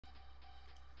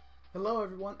Hello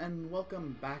everyone and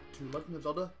welcome back to Legend of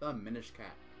Zelda, the Minish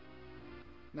Cap.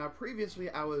 Now previously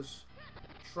I was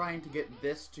trying to get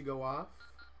this to go off,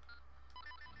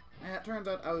 and it turns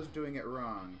out I was doing it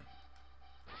wrong.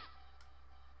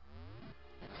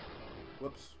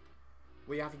 Whoops.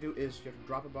 What you have to do is you have to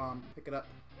drop a bomb, pick it up,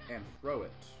 and throw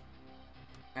it.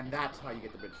 And that's how you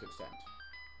get the bridge to extend.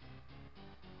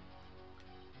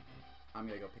 I'm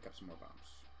gonna go pick up some more bombs.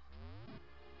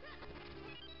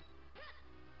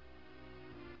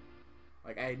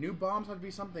 Like, I knew bombs had to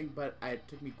be something, but it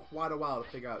took me quite a while to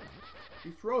figure out.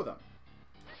 You throw them.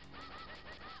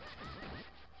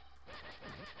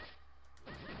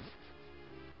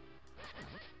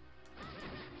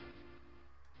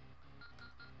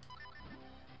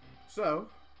 So,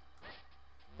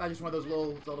 that's just one of those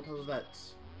little Zelda puzzles that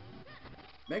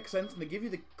makes sense, and they give you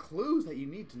the clues that you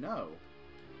need to know.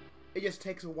 It just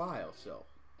takes a while, still.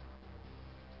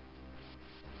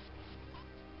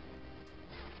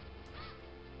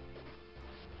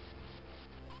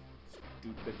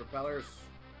 Stupid propellers.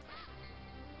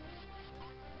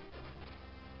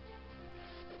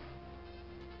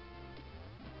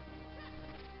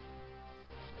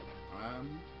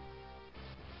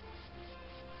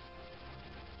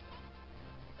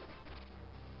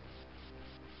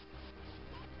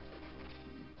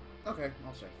 Okay,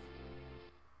 all safe.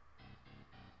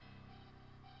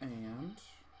 And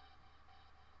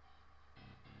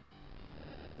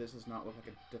this does not look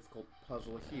like a difficult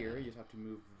puzzle here. You just have to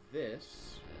move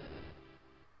this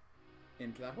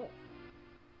into that hole.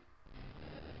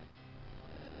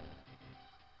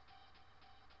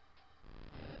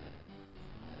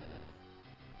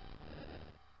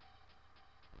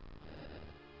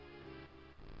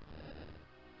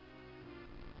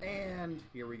 And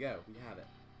here we go. We have it.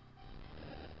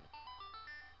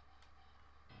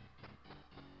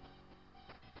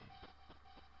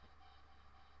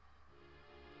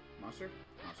 Monster?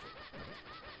 Monster.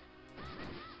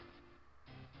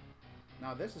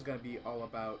 Now this is going to be all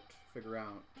about figure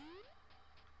out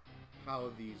how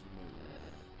these move.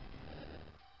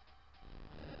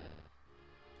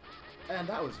 And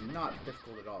that was not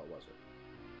difficult at all, was it?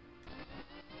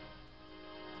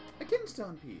 A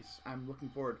Kinstone piece. I'm really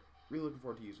looking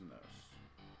forward to using those.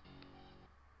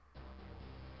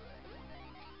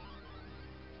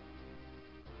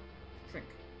 Shrink.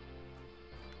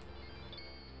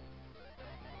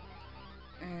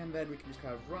 And then we can just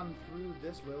kind of run through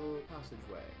this little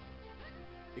passageway.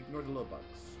 Ignore the little bugs,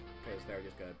 because they're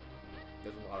just gonna...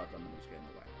 There's a lot of them and just get in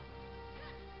the way.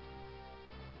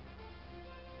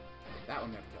 That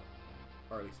one we have to kill.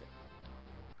 Or at least it.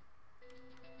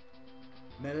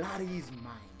 Melari's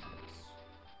Mines.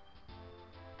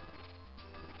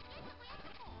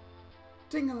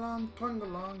 Ting-along,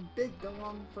 tung-along,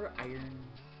 dig-along for iron.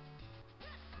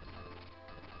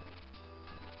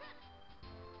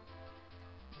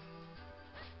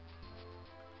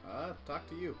 Talk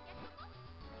to you.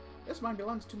 This mine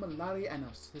belongs to Melari and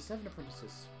us, his 7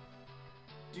 apprentices.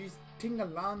 Geez,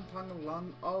 ting-along,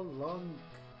 tong-along, all long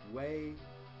way.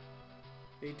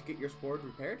 Need to get your sword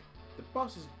repaired? The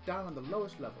boss is down on the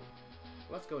lowest level.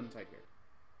 Let's go inside here.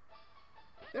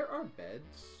 There are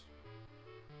beds.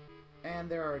 And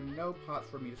there are no pots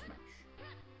for me to smash.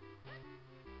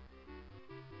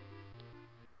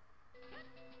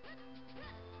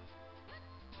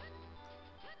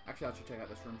 Actually, I should check out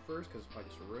this room first, because it's probably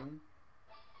just a room.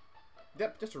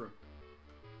 Yep, just a room.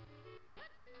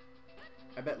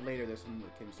 I bet later there's some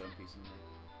with Kinstone piece in there.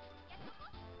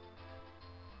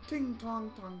 Ting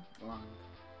tong tong long.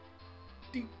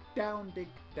 Deep down, dig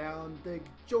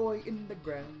joy in the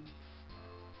ground.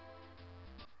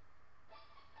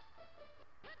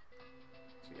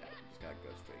 So yeah, we just gotta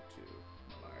go straight to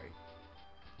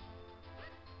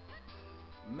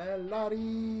Melari.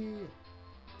 Melari!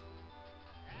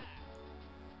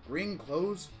 Green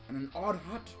clothes and an odd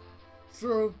hat?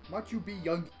 Sir, might you be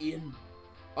young in?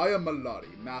 I am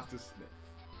Melari, Master Smith.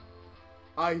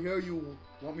 I hear you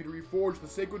want me to reforge the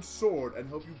sacred sword and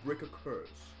help you break a curse.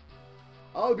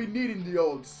 I'll be needing the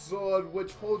old sword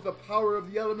which holds the power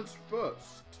of the elements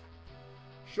first.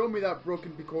 Show me that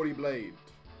broken Picori blade.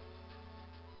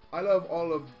 I love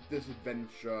all of this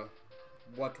adventure,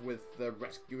 what with the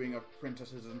rescuing of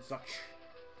princesses and such.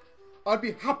 I'd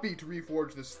be happy to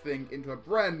reforge this thing into a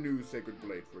brand new sacred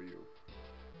blade for you.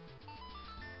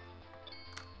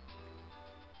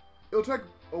 It'll take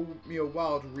me a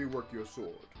while to rework your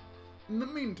sword. In the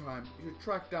meantime, you should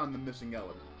track down the missing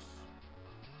elements.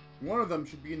 One of them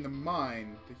should be in the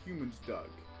mine the humans dug.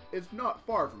 It's not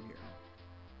far from here.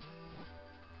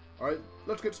 Alright,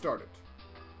 let's get started.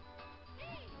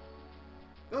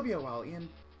 There'll be a while, Ian.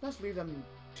 Let's leave them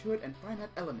to it and find that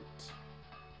element.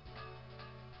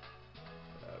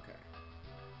 Okay.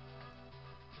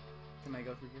 Can I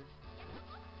go through here?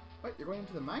 What? You're going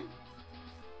into the mine?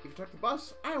 If you take the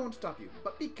bus, I won't stop you,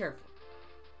 but be careful.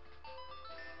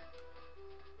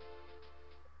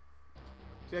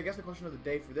 So I guess the question of the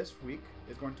day for this week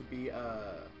is going to be,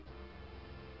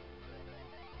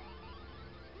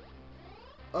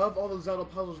 of all the Zelda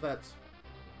puzzles that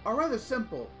are rather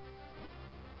simple,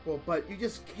 well, but you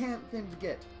just can't seem to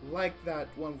get, like that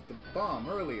one with the bomb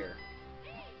earlier.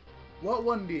 What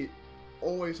one did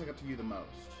always stuck out to you the most?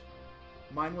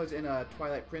 Mine was in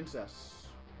Twilight Princess.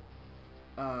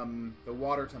 The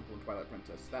water temple in Twilight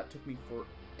Princess. That took me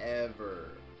forever.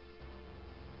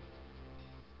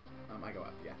 I go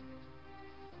up, yeah.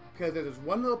 Because there's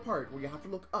one little part where you have to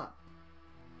look up.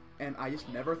 And I just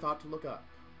never thought to look up.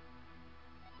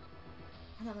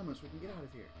 Find that element so we can get out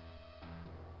of here.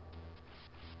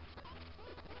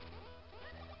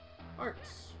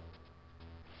 Hearts.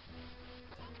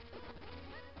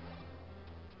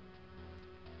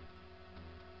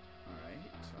 Alright,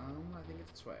 I think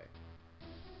it's this way.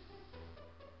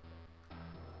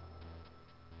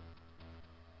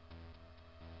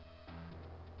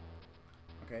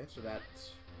 Okay, so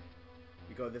that's...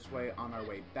 we go this way on our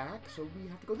way back, so we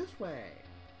have to go this way.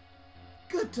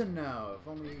 Good to know. If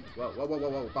only... whoa, whoa, whoa, whoa,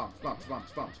 whoa. Bumps, bumps,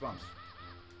 bumps, bumps, bumps.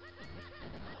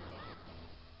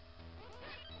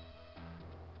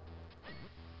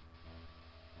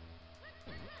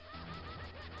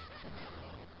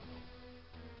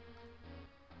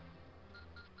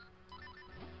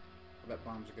 I bet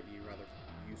bombs are going to be rather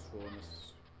useful in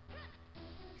this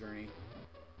journey.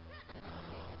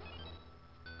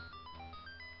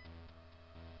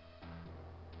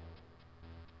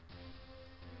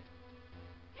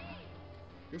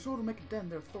 Your sword will make a dent in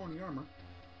their thorny armor.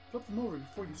 Flip them over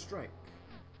before you strike.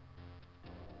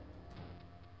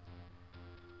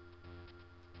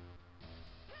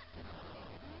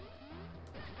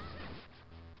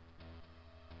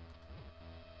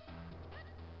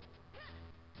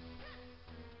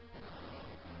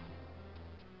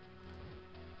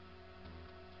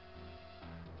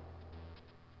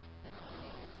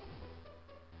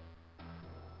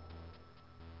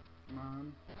 Come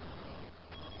on.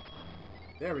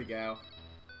 There we go.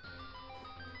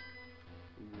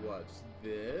 What's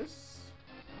this?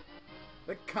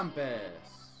 The compass.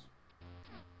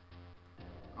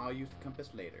 I'll use the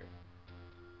compass later.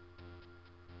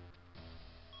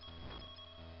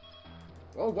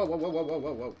 Whoa, whoa, whoa, whoa, whoa, whoa,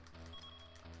 whoa, whoa.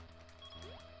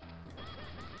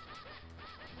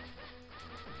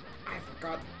 I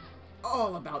forgot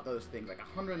all about those things. Like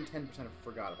 110%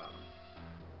 forgot about them.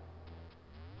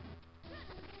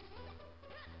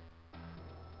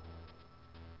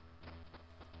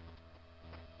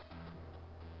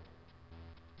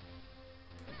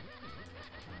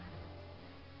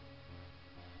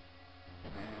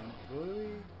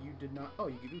 Did not. Oh,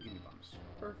 you do give me bombs.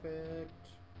 Perfect.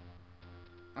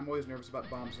 I'm always nervous about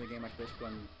bombs in a game like this.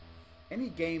 When any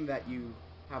game that you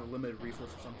have a limited resource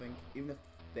or something, even if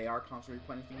they are constantly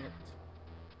replenishing it,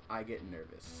 I get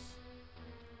nervous.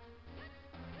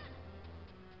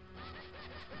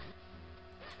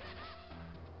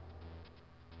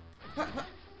 Ha, ha.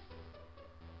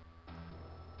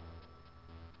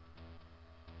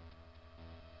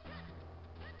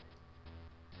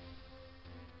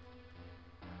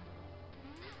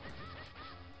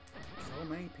 So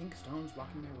many pink stones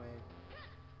blocking my way.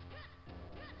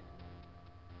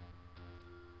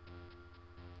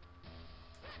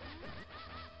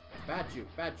 Bad you,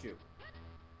 bad you.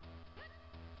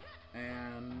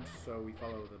 And so we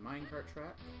follow the minecart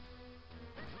track.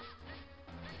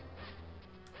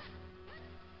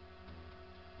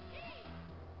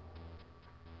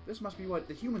 This must be what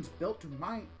the humans built to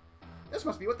mine. This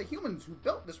must be what the humans who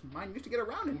built this mine used to get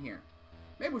around in here.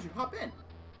 Maybe we should hop in.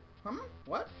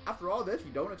 What? After all this,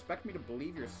 you don't expect me to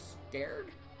believe you're scared?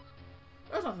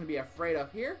 There's nothing to be afraid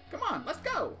of here. Come on, let's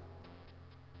go!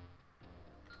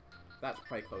 That's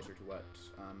probably closer to what,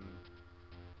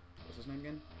 what's his name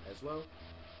again? Eslo?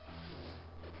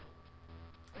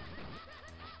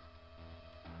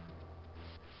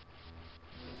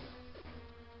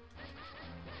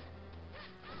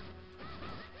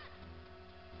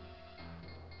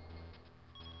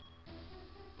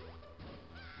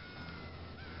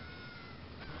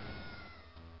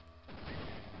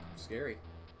 Scary.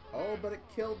 Oh, but it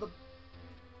killed the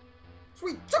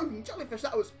sweet jumping jellyfish.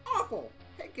 That was awful.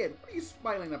 Hey kid, what are you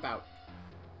smiling about?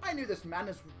 I knew this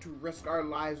madness to risk our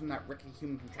lives in that rickety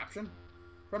human contraption.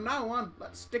 From now on,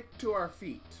 let's stick to our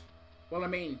feet. Well, I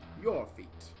mean, your feet.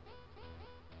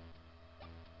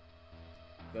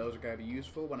 Those are going to be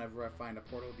useful whenever I find a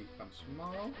portal become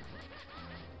small.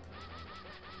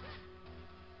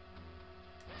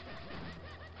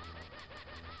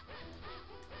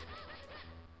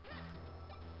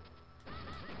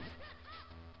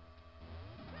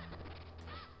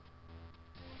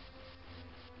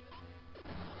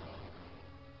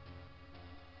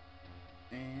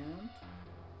 And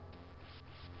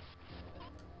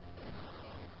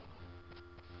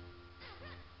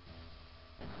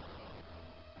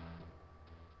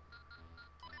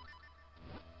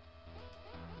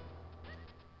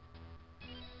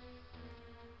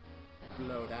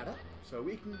blow that up so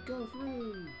we can go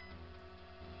through.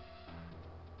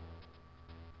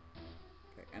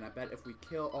 Okay, and I bet if we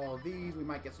kill all these, we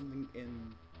might get something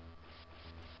in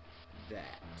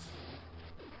that.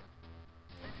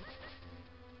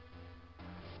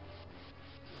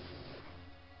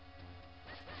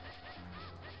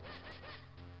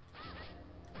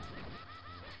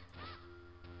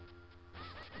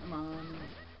 Come on.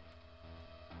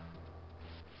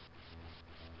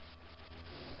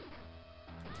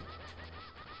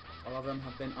 All of them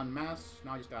have been unmasked.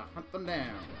 Now I just gotta hunt them down.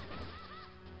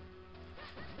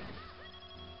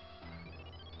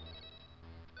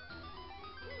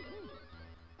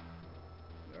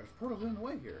 There's portals in the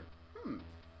way here.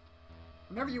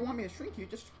 Whenever you want me to shrink you,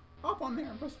 just hop on there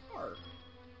and press R.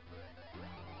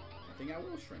 I think I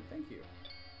will shrink. Thank you.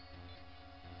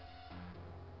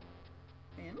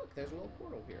 And look, there's a little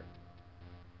portal here.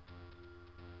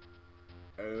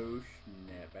 Oh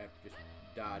snap, I have to just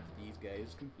dodge these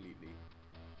guys completely.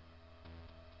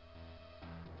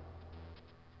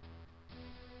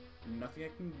 Nothing I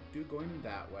can do going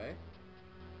that way.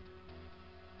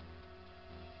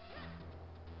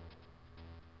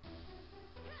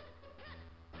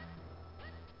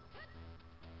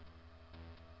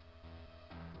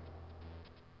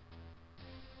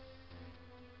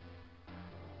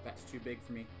 That's too big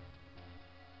for me.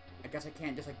 I guess I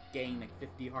can't just like gain like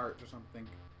 50 hearts or something.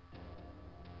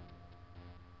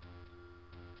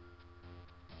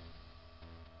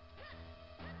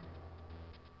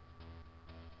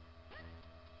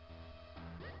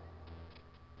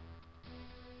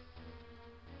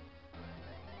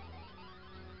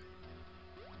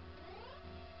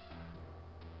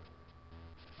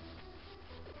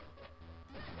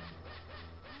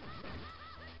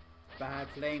 Bad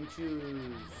flame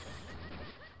shoes.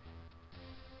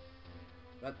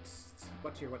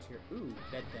 What's here? What's here? Ooh,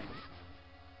 dead thing.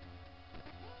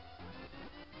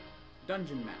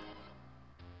 Dungeon map.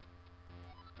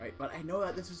 Right, but I know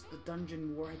that this is the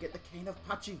dungeon where I get the cane of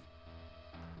Pachi.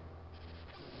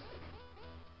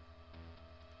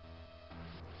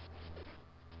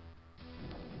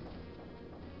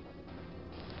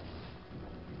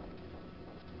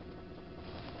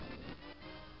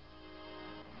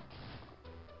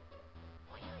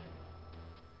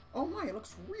 Oh my, it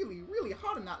looks really, really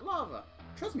hot in that lava.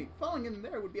 Trust me, falling in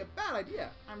there would be a bad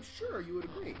idea. I'm sure you would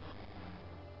agree.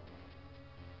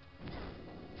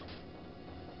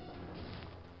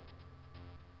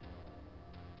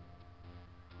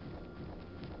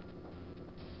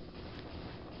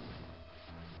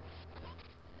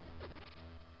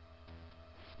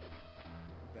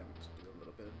 Then we just do a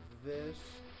little bit of this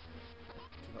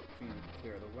to help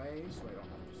clear the way so I don't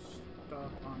have to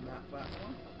stop on that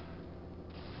platform.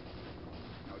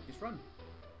 Now we just run.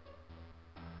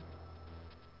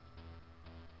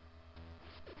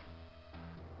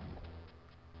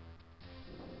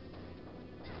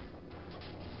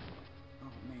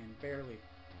 Oh man, barely.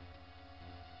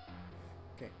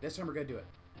 Okay, this time we're gonna do it.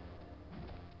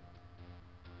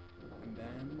 And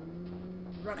then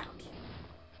run out.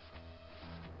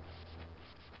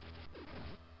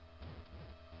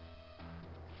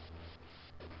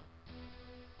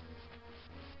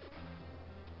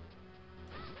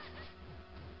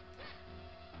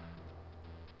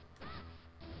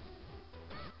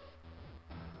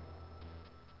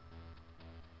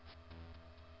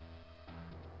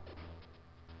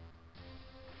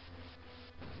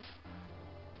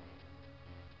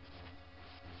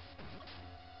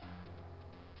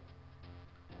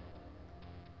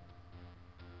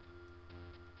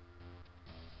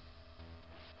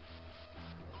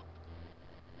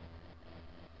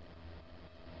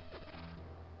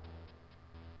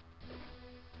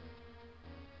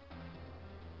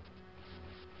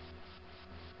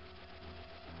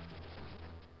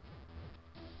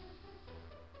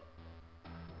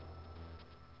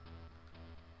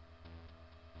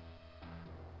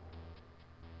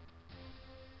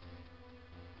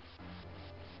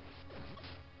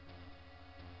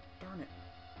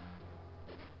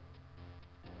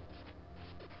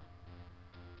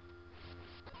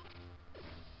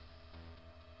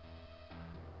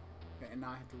 and now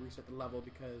I have to reset the level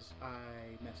because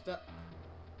I messed up.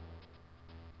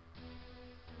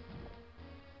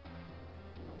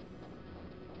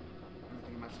 I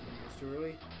think I might have done this too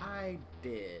early. I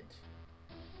did.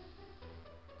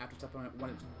 I have to step on it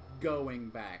when it's going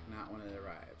back, not when it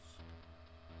arrives.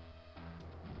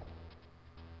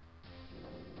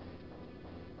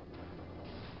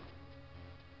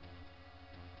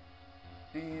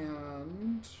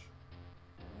 And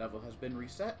level has been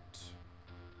reset.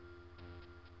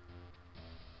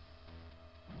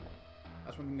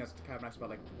 That's one thing that's kind of nice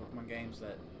about like the Pokemon games,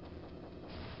 that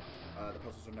the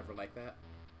puzzles are never like that.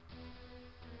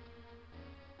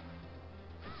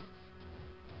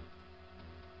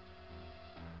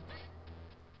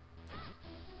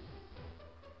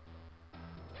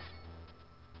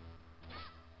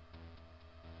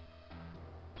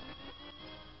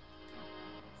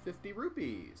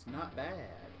 ₹50, not bad.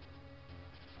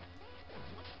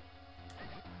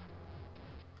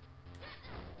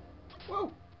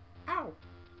 Whoa! Ow!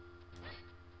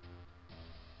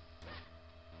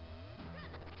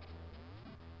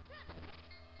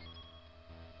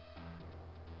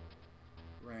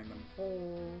 Random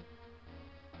hole.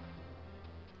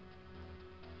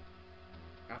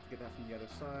 I have to get that from the other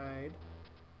side.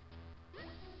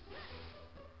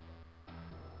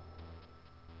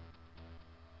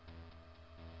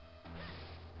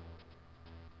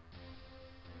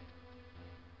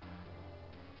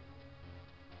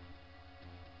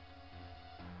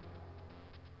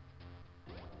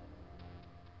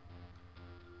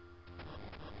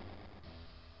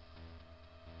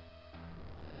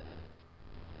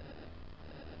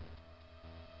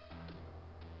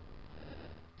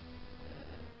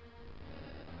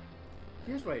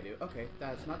 Here's what I do. Okay,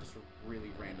 that's not just a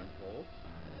really random hole.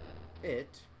 It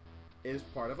is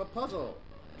part of a puzzle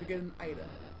to get an item.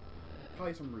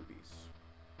 Probably some rupees.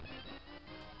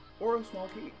 Or a small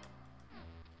key.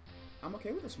 I'm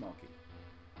okay with a small key.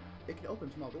 It can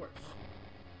open small doors.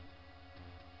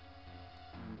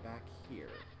 And back here.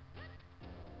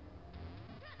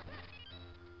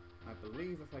 I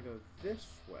believe if I go this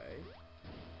way,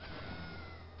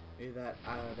 that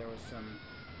there was some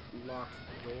locked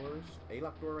doors. A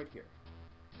locked door right here.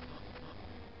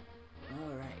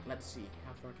 Alright, let's see.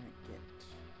 How far can it get?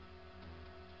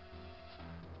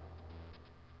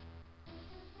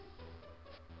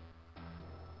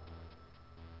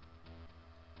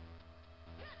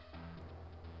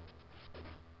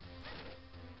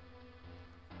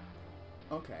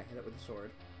 Okay, hit it with the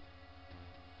sword.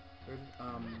 The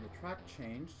track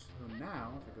changed, so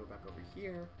now, if I go back over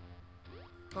here,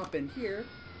 hop in here,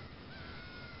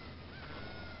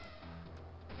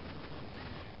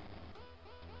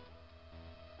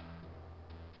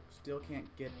 still can't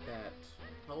get that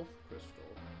health crystal.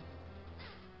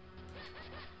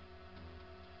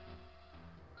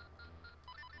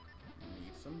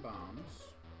 Need some bombs.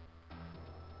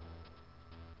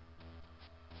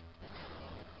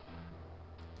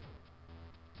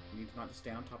 Need to not just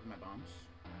stay on top of my bombs.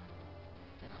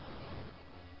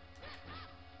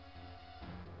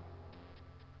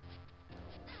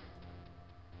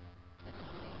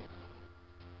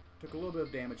 Took a little bit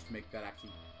of damage to make that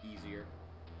actually easier.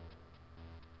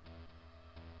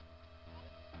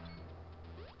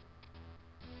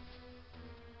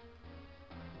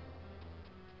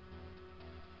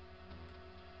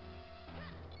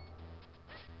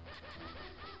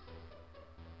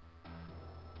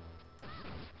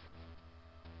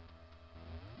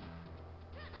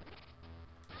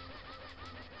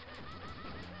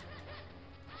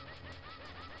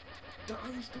 Die,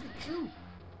 you stupid Jew!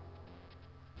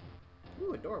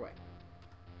 Ooh, a doorway.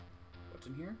 What's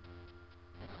in here?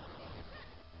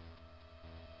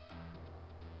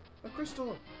 A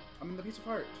crystal! I mean, the piece of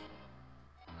heart.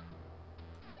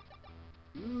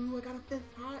 Ooh, I got a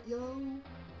 5th heart, yo!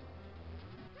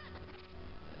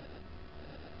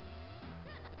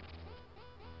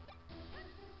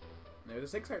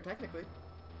 There's a 6th heart, technically.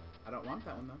 I don't want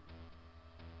that one,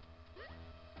 though.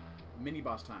 Mini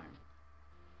boss time.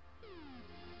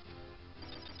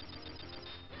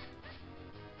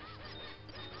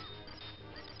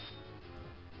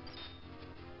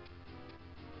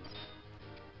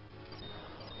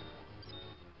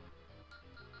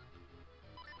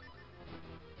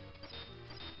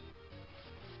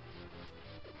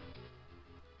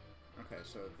 Okay,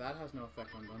 so that has no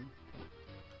effect on them.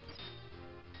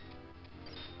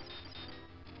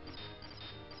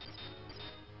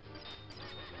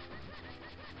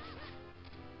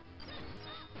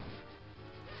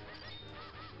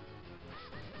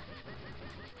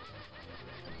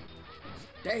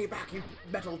 Stay back, you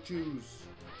metal chews!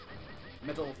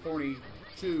 Metal thorny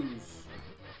chews.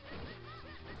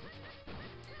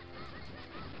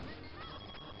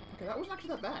 Okay, that wasn't actually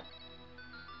that bad.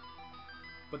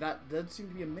 But that did seem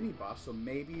to be a mini-boss, so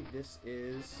maybe this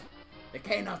is... the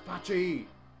Cane of Pachi!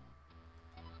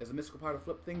 As a mystical power to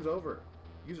flip things over.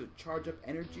 Use it to charge up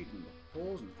energy in the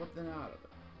holes and flip them out of it.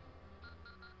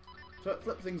 So it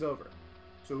flips things over.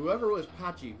 So whoever was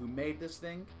Pachi who made this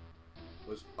thing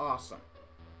was awesome.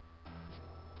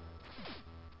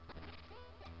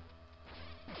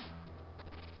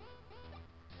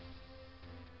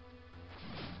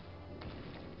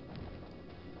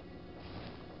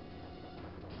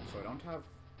 So I don't have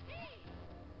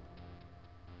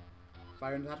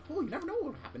fire into that hole. You never know what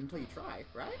will happen until you try,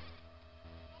 right?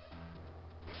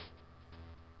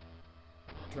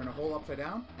 Turn a hole upside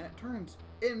down, and it turns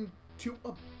into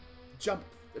a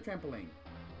trampoline.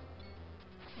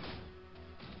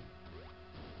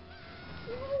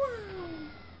 Wow.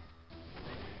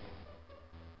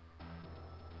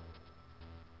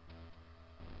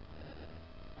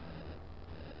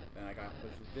 Then I gotta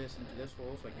push this into this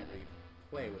hole, so I can't really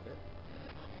play with it.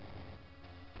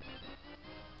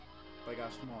 But I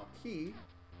got a small key.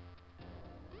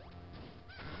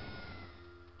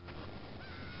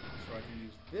 So I can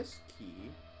use this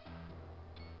key.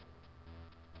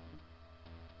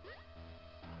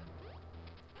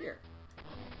 Here.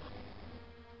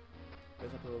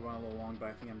 This have to run a little long, but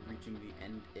I think I'm reaching the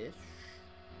end-ish.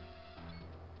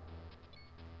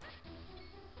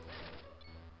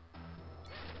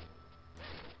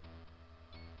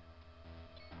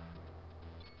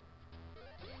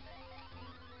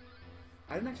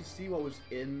 I didn't actually see what was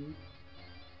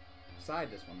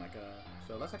inside this one,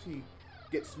 so let's actually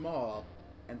get small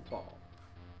and fall.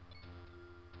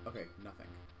 Okay, nothing.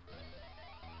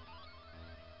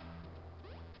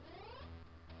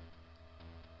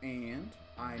 And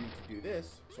I need to do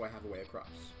this so I have a way across.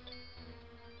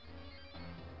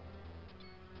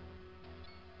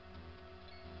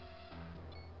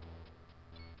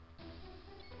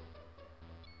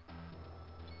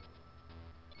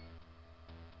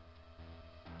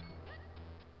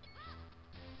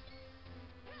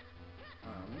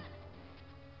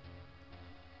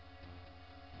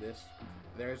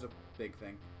 There's a big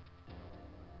thing.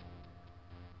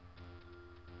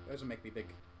 There's a make me big.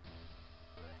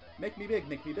 Make me big,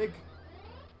 make me big.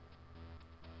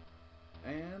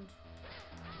 And...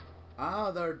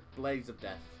 ah, they're blades of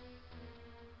death.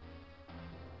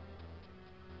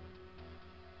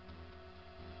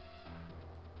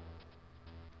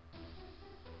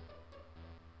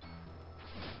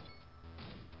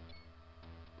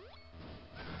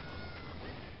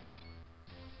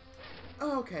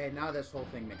 Okay, now this whole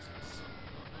thing makes sense.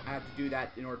 I have to do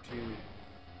that in order to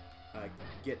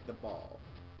get the ball.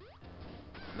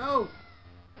 No!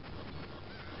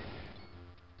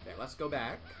 Okay, let's go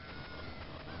back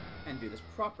and do this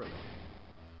properly.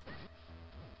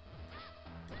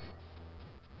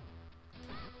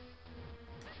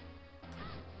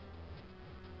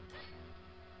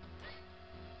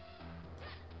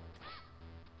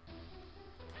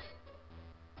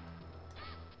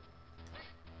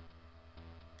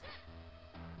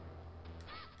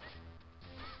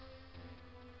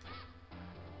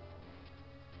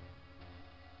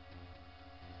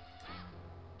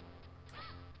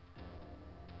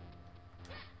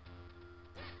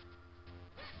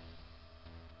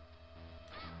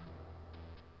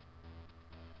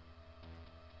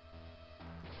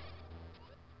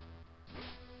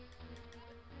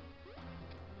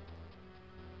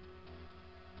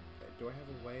 Do I have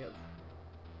a way of...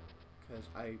 because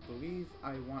I believe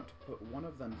I want to put one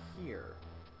of them here.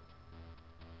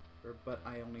 But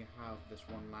I only have this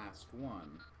one last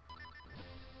one.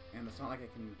 And it's not like I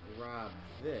can grab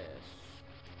this.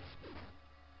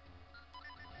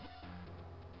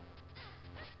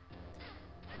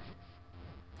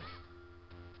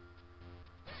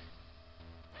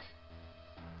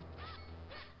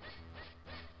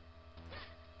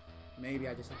 Maybe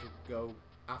I just have to go...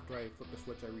 after I flip the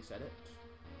switch, I reset it.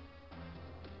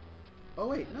 Oh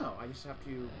wait, no, I just have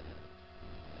to...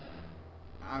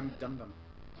 I'm dum-dum.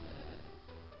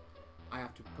 I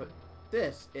have to put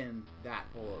this in that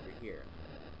hole over here.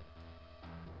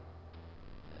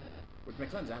 Which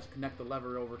makes sense, I have to connect the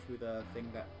lever over to the thing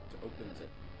that opens it.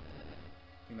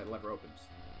 Thing that lever opens.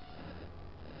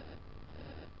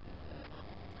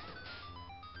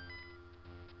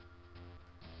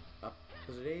 Up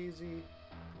is a daisy.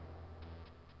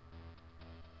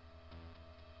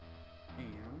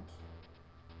 And...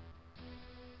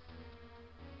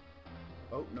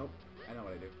 oh, nope. I know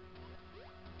what I do.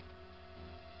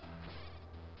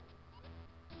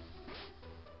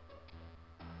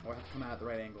 Oh, I have to come out at the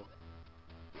right angle.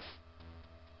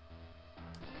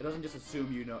 It doesn't just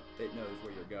assume you know it knows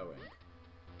where you're going.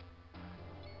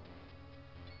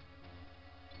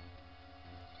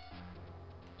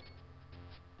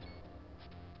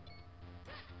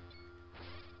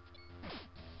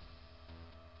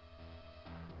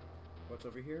 What's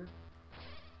over here?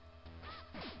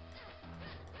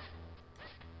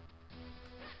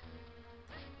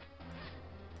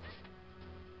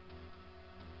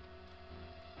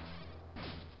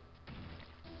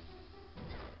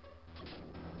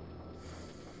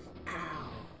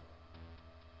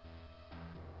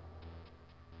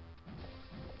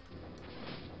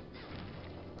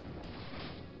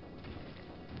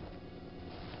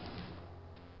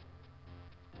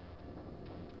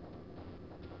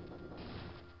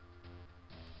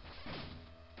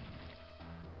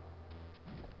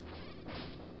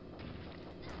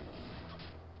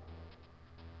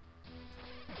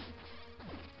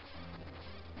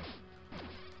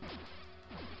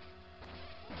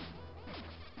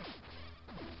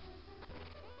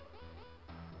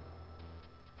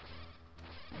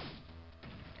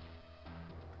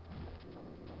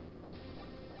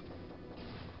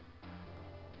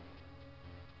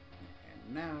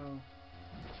 Now,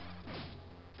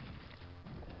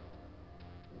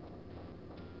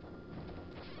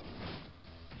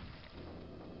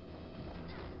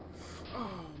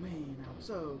 oh man, I was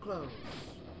so close.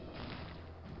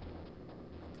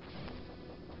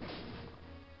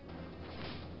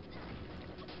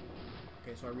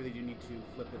 Okay, so I really do need to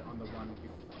flip it on the one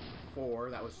before.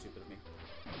 That was stupid of me.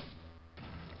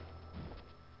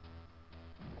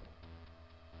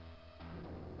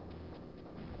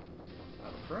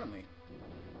 Currently,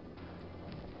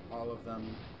 all of them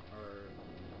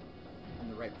are in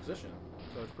the right position,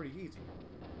 so it's pretty easy.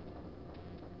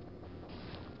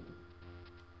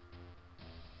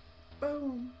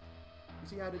 Boom! You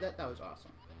see how I did that? That was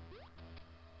awesome.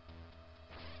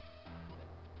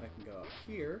 I can go up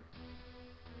here.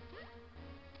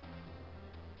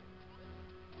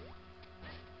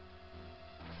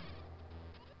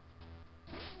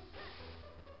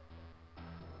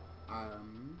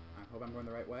 I hope I'm going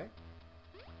the right way.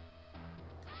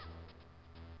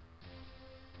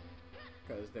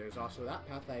 Because there's also that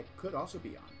path I could also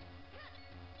be on.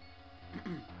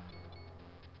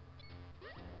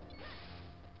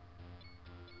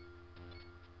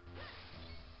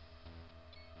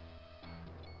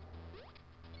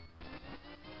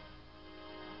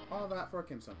 All that for a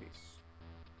Kimstone piece.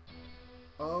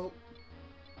 Oh.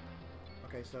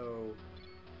 Okay, so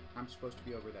I'm supposed to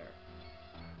be over there.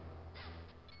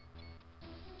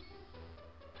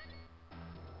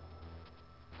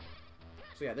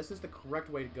 So yeah, this is the correct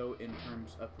way to go in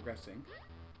terms of progressing.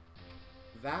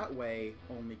 That way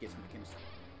only gets me to Kimstone.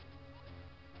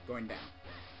 Going down.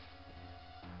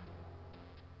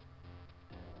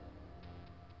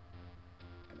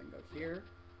 And then go here.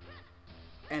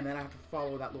 And then I have to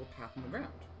follow that little path on the ground.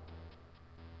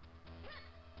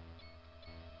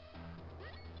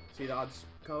 See the odd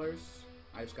colors?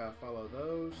 I just gotta follow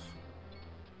those.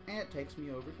 And it takes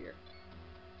me over here.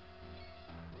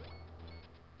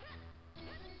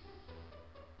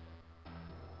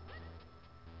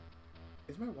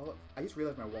 Is my wallet... I just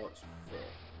realized my wallet's full.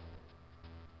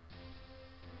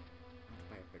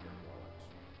 I have to buy a bigger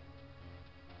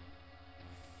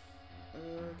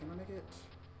wallet. Can I make it...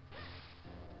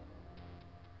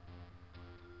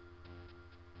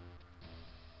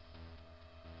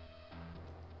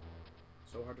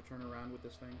 So hard to turn around with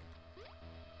this thing.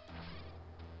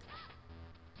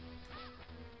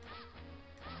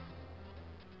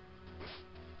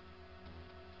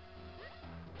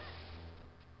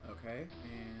 Okay,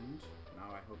 and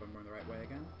now I hope I'm going the right way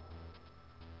again.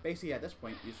 Basically, at this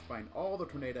point, you just find all the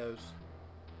tornadoes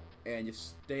and you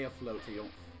stay afloat so you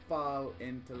don't fall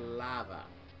into lava.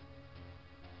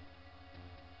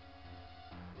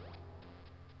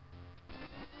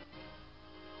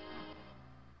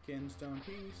 Kimstone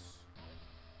piece.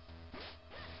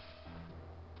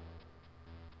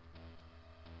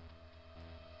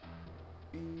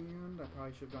 And I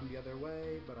probably should have gone the other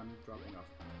way, but I'm dropping off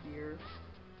here.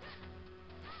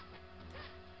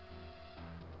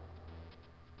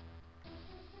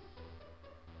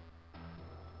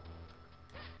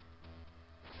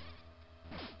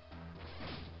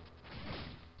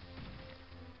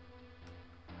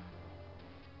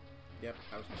 Yep,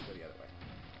 I was supposed to go the other way.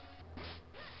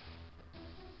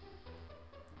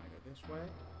 I go this way.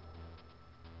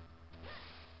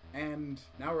 And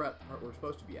now we're at the part we're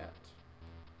supposed to be at.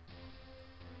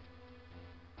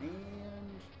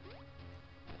 And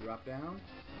drop down.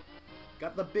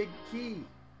 Got the big key.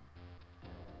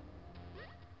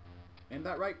 Ain't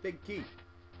that right, big key?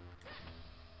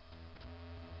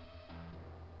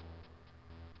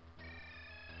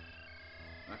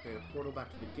 I have to portal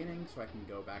back to the beginning so I can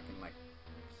go back and like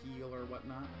heal or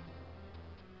whatnot.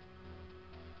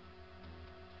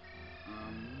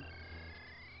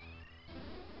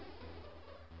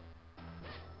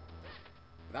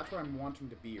 That's where I'm wanting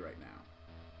to be right now.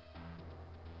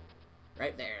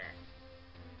 Right there.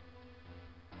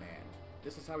 And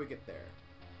this is how we get there.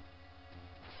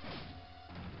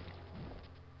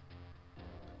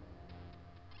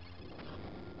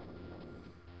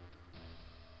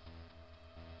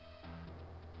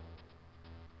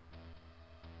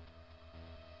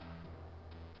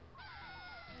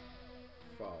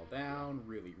 Fall down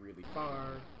really, really far.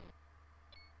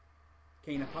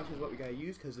 Cane of Potion is what we gotta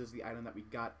use because this is the item that we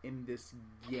got in this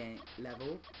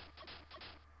level.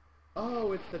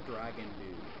 Oh, it's the dragon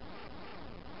dude.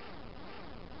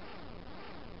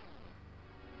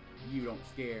 You don't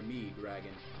scare me,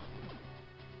 dragon.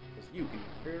 Because you can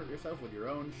hurt yourself with your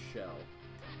own shell.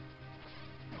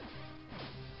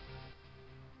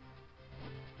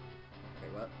 Okay,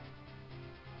 what?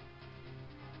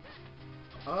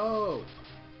 Oh!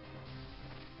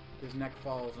 His neck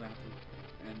falls and I have to...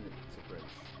 and it's a bridge.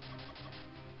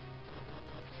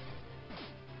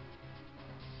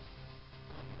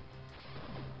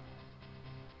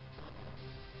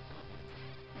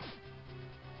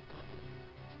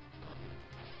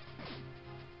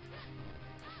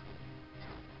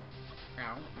 Ow,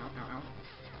 ow, ow, ow.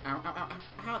 Ow, ow, ow, ow.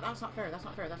 Ow, that's not fair, that's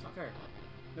not fair, that's not fair.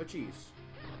 No cheese.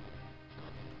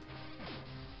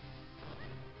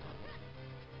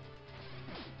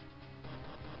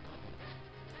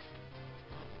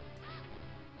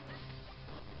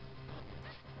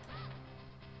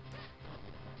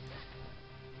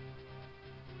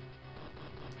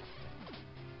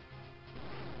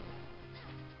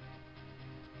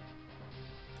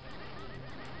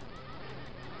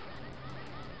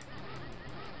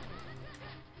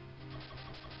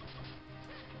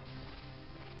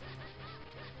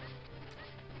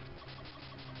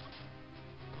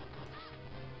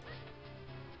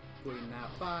 Putting out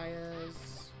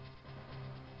fires.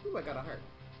 Ooh, I got a heart.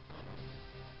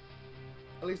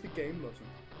 At least the game loves him.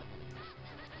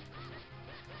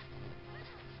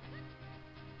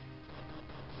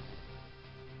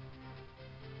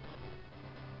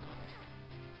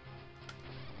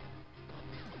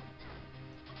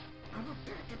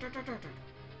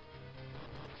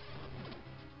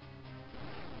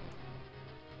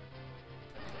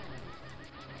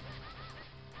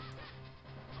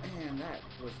 And that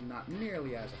was not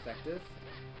nearly as effective.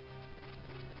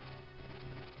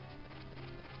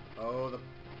 Oh, the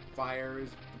fire is...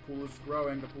 the pool is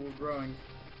growing, the pool is growing.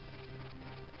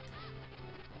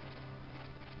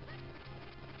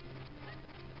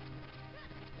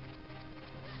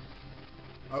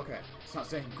 Okay, it's not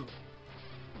saying cool.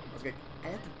 Okay, I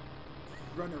had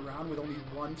to run around with only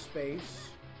one space.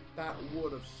 That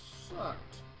would have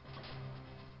sucked.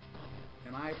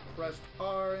 And I pressed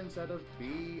R instead of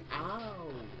B. Ow!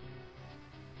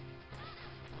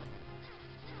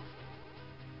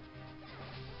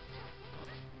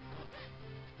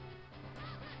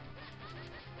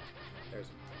 There's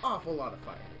an awful lot of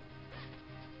fire.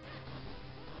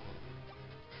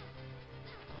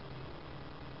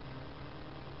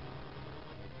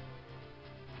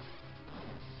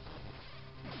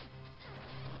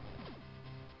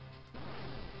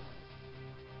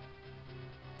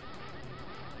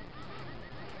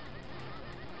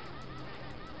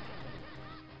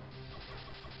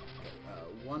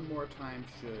 One more time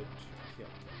should kill.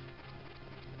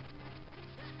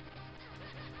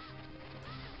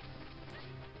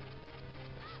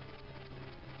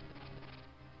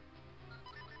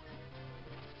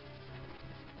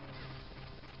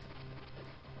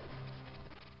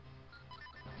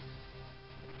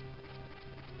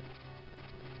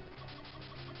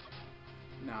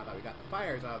 Now that we got the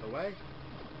fires out of the way,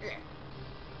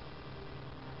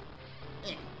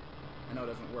 I know it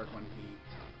doesn't work when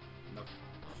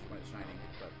when it's shining,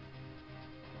 but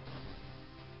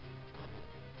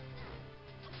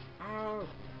ow!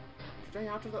 Stay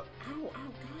out of the ow! Ow!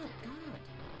 God!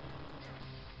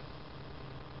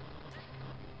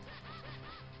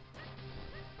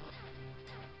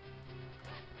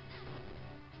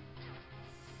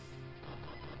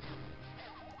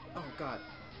 Oh God!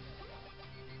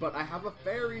 But I have a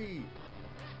fairy,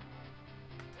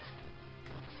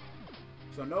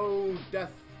 so no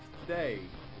death today.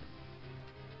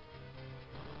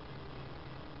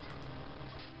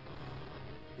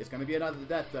 It's gonna be another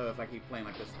death though if I keep playing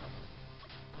like this.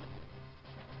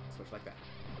 Switch like that.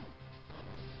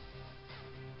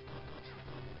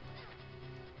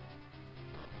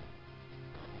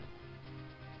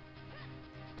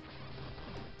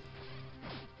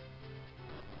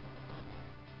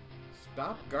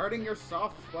 Stop guarding your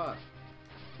soft spot.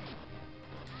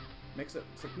 Makes it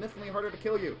significantly harder to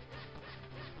kill you.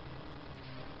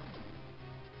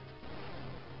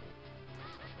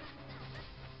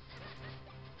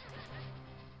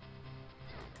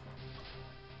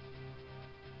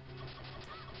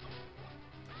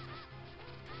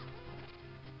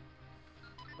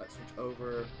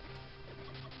 over.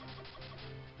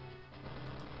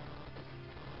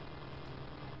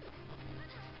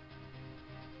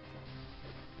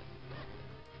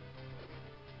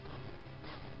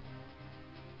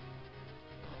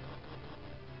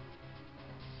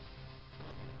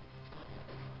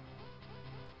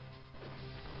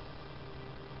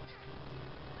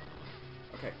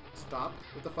 Okay, stop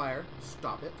with the fire.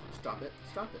 Stop it, stop it,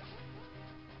 stop it.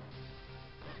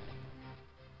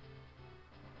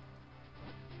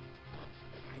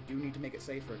 I do need to make it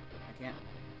safer. I can't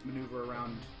maneuver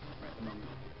around right at the moment.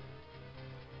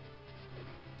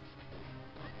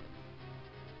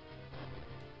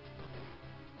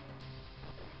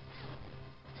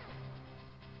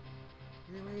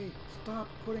 Really? Stop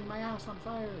putting my ass on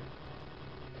fire!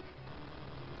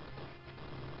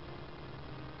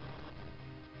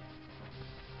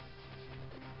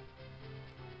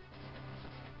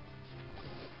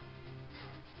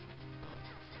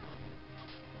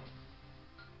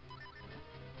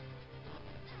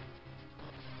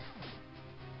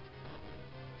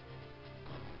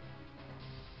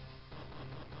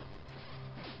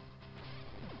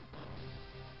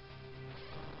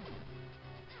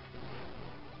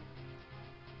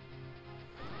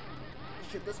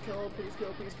 Should this kill? Please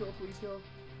kill, please kill, please kill.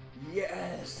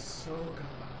 Yes! Oh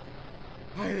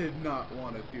god. I did not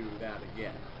want to do that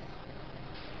again.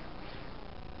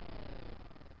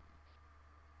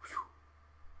 Whew.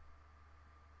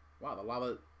 Wow, the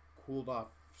lava cooled off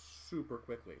super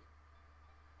quickly.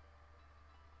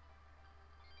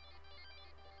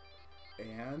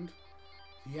 And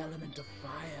the element of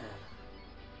fire.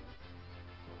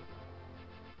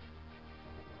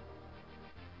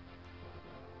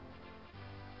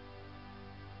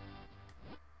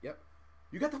 Yep.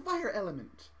 You got the fire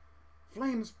element!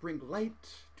 Flames bring light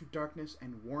to darkness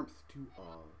and warmth to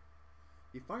all.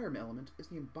 The fire element is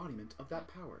the embodiment of that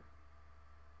power.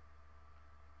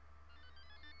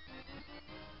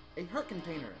 A heart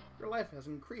container! Your life has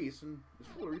increased and is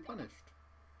fully replenished.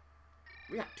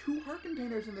 We got 2 heart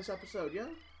containers in this episode, yo!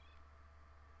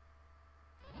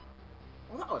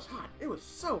 Oh, that was hot! It was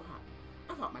so hot!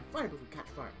 I thought my fibers would catch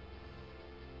fire.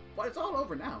 But it's all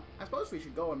over now. I suppose we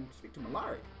should go and speak to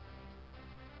Melari.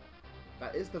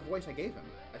 That is the voice I gave him.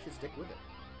 I should stick with it.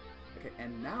 Okay,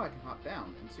 and now I can hop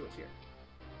down and see what's here.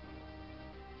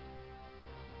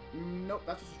 Nope,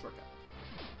 that's just a shortcut.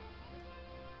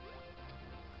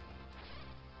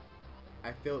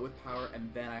 I fill it with power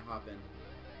and then I hop in.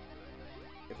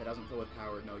 If it doesn't fill with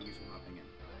power, no use in hopping in.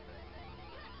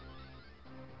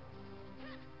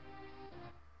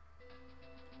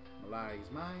 Melari's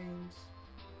mines.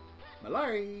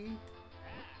 Melari!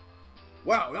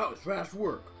 Wow, that was fast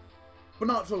work. But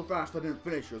not so fast I didn't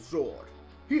finish your sword.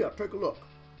 Here, take a look.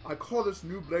 I call this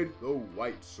new blade the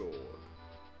White Sword.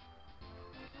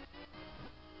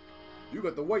 You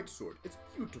got the White Sword. Its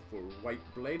beautiful white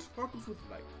blade sparkles with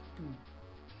light. You can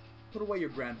put away your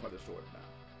grandfather's sword now.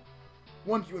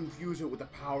 Once you infuse it with the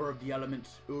power of the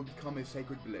elements, it will become a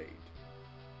sacred blade.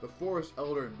 The Forest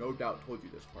Elder no doubt told you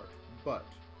this part, but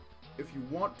if you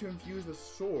want to infuse the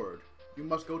sword, you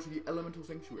must go to the Elemental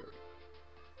Sanctuary.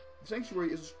 The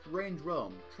Sanctuary is a strange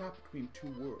realm trapped between 2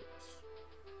 worlds.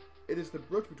 It is the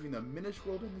bridge between the Minish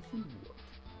world and the human world.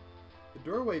 The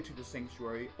doorway to the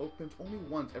Sanctuary opens only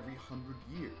once every 100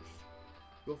 years.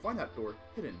 You'll find that door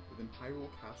hidden within Hyrule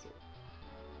Castle.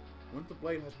 Once the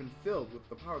blade has been filled with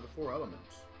the power of the 4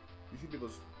 elements, you should be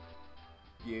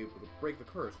able to break the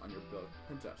curse on your beloved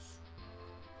princess.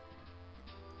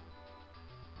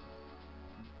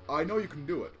 I know you can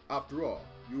do it. After all,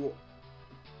 you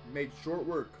made short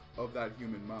work of that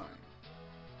human mind.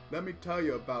 Let me tell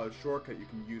you about a shortcut you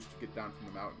can use to get down from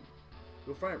the mountain.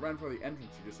 You'll find it right in front of the entrance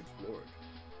you just explored.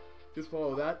 Just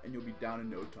follow that and you'll be down in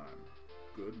no time.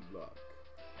 Good luck.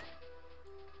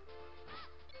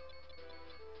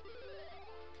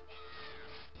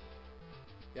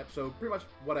 Yep, so pretty much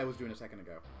what I was doing a second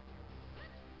ago.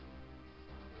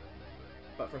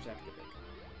 But first I have to get big.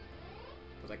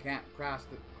 Because I can't cross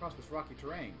this rocky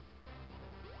terrain.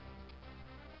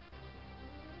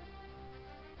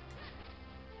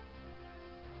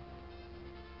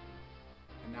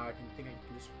 And now I can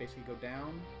just basically go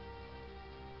down.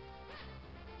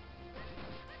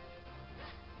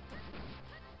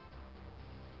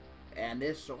 And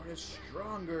this sword is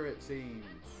stronger, it seems.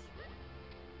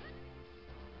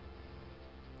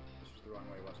 This was the wrong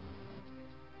way, wasn't it?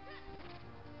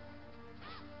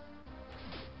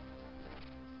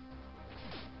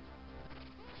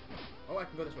 Oh, I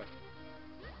can go this way.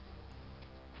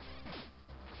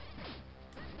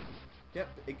 Yep,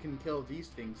 it can kill these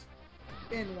things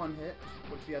in one hit,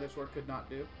 which the other sword could not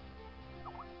do.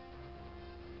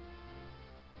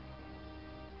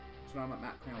 So now I'm at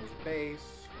Matt Crandall's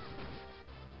base.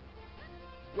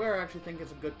 Where I actually think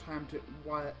it's a good time to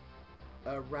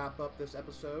wrap up this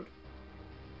episode.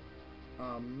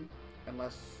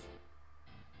 Unless...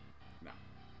 No.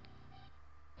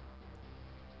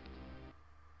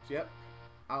 So yep,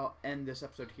 I'll end this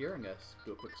episode here and guess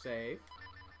do a quick save.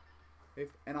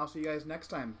 And I'll see you guys next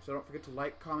time. So don't forget to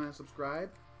like, comment, and subscribe.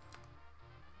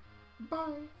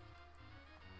 Bye!